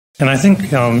And I think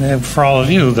for all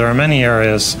of you, there are many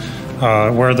areas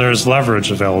where there's leverage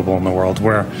available in the world,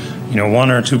 where one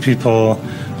or two people,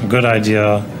 a good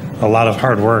idea, a lot of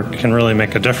hard work can really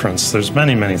make a difference. There's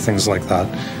many, many things like that.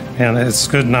 And it's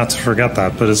good not to forget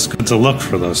that, but it's good to look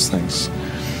for those things.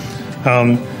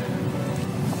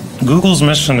 Google's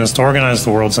mission is to organize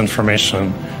the world's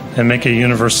information and make it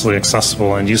universally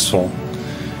accessible and useful.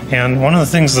 And one of the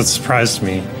things that surprised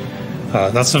me,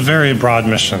 that's a very broad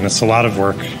mission. It's a lot of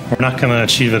work. We're not going to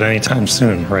achieve it anytime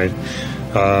soon, right?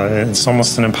 It's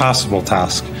almost an impossible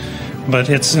task. But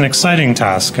it's an exciting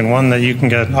task, and one that you can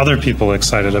get other people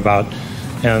excited about,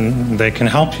 and they can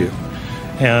help you.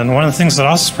 And one of the things that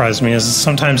also surprised me is it's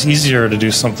sometimes easier to do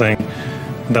something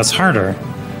that's harder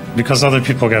because other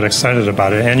people get excited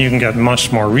about it, and you can get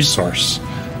much more resource.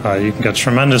 You can get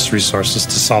tremendous resources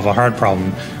to solve a hard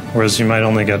problem, whereas you might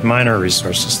only get minor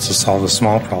resources to solve a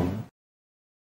small problem.